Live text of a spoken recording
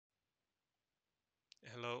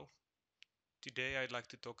Hello. Today I'd like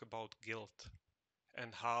to talk about guilt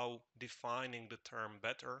and how defining the term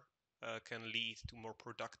better can lead to more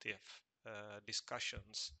productive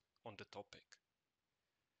discussions on the topic.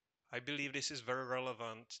 I believe this is very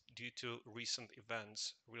relevant due to recent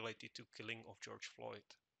events related to killing of George Floyd.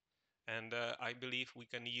 And I believe we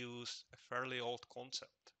can use a fairly old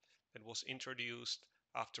concept that was introduced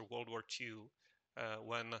after World War II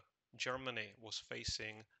when Germany was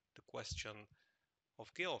facing the question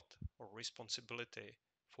of guilt or responsibility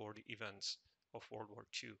for the events of World War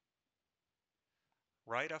II.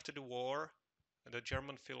 Right after the war, the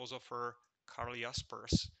German philosopher Karl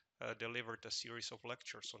Jaspers delivered a series of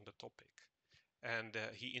lectures on the topic, and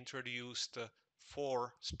he introduced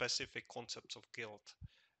four specific concepts of guilt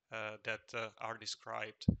that are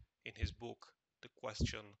described in his book, The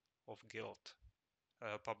Question of Guilt,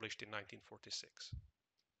 published in 1946.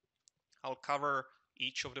 I'll cover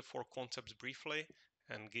each of the four concepts briefly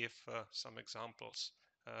and give some examples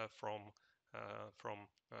from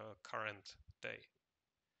current day.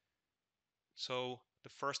 So the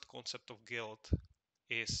first concept of guilt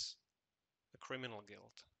is the criminal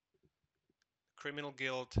guilt. Criminal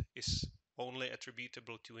guilt is only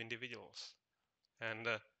attributable to individuals, and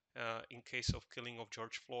in case of killing of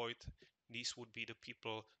George Floyd, these would be the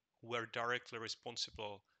people who were directly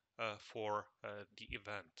responsible for the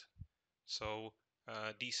event. So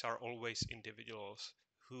these are always individuals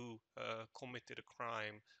who committed a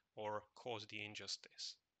crime or caused the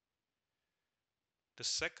injustice. The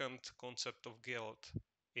second concept of guilt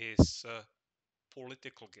is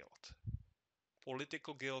political guilt.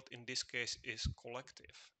 Political guilt in this case is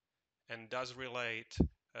collective and does relate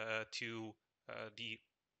to the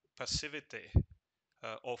passivity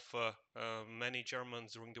of many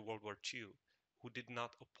Germans during the World War II who did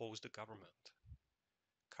not oppose the government.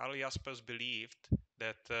 Karl Jaspers believed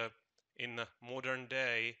that in modern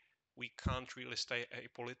day we can't really stay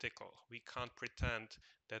apolitical. We can't pretend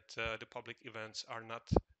that the public events are not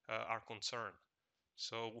our concern.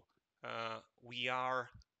 So we are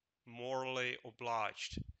morally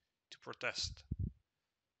obliged to protest,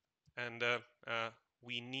 and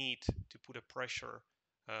we need to put a pressure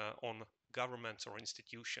on governments or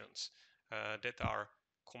institutions that are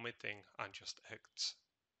committing unjust acts.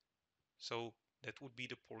 So that would be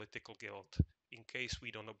the political guilt in case we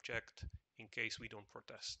don't object, in case we don't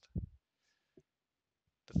protest.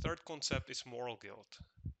 The third concept is moral guilt.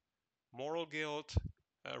 Moral guilt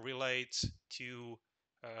relates to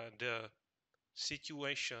the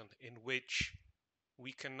situation in which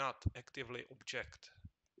we cannot actively object.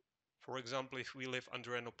 For example, if we live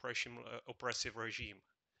under an oppressive regime,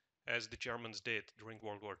 as the Germans did during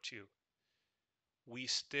World War II, we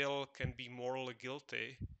still can be morally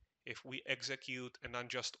guilty if we execute an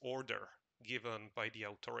unjust order given by the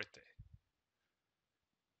authority.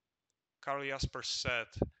 Karl Jaspers said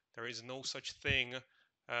there is no such thing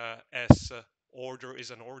as order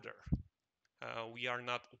is an order. We are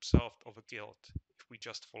not absolved of a guilt if we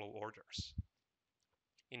just follow orders.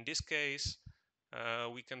 In this case,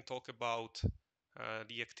 we can talk about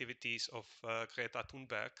the activities of Greta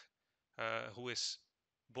Thunberg, who is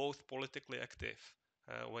both politically active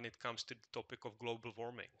when it comes to the topic of global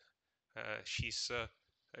warming.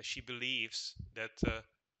 She believes that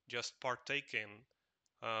just partaking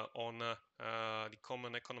on the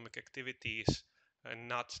common economic activities and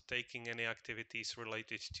not taking any activities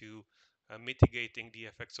related to mitigating the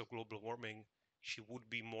effects of global warming, she would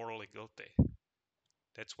be morally guilty.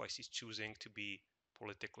 That's why she's choosing to be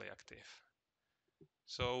politically active.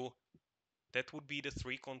 So that would be the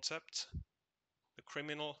three concepts: the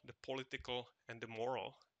criminal, the political, and the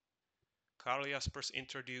moral. Karl Jaspers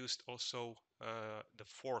introduced also the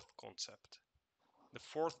fourth concept. The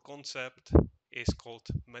fourth concept is called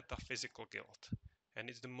metaphysical guilt, and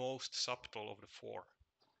it's the most subtle of the four.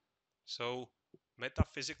 So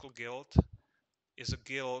metaphysical guilt is a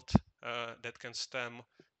guilt that can stem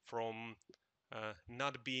from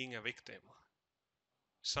not being a victim.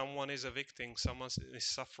 Someone is a victim, someone is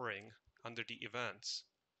suffering under the events,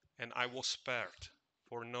 and I was spared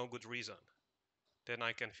for no good reason. Then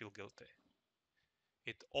I can feel guilty.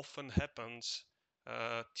 It often happens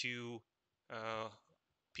to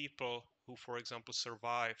people who, for example,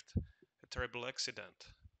 survived a terrible accident,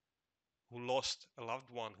 who lost a loved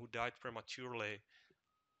one, who died prematurely.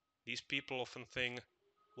 These people often think,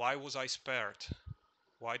 why was I spared?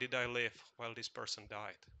 Why did I live while this person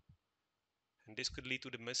died? And this could lead to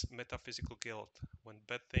the metaphysical guilt when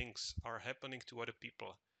bad things are happening to other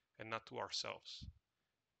people and not to ourselves.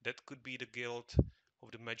 That could be the guilt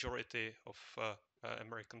of the majority of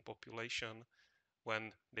American population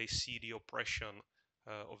when they see the oppression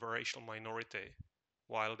of a racial minority,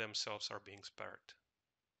 while themselves are being spared.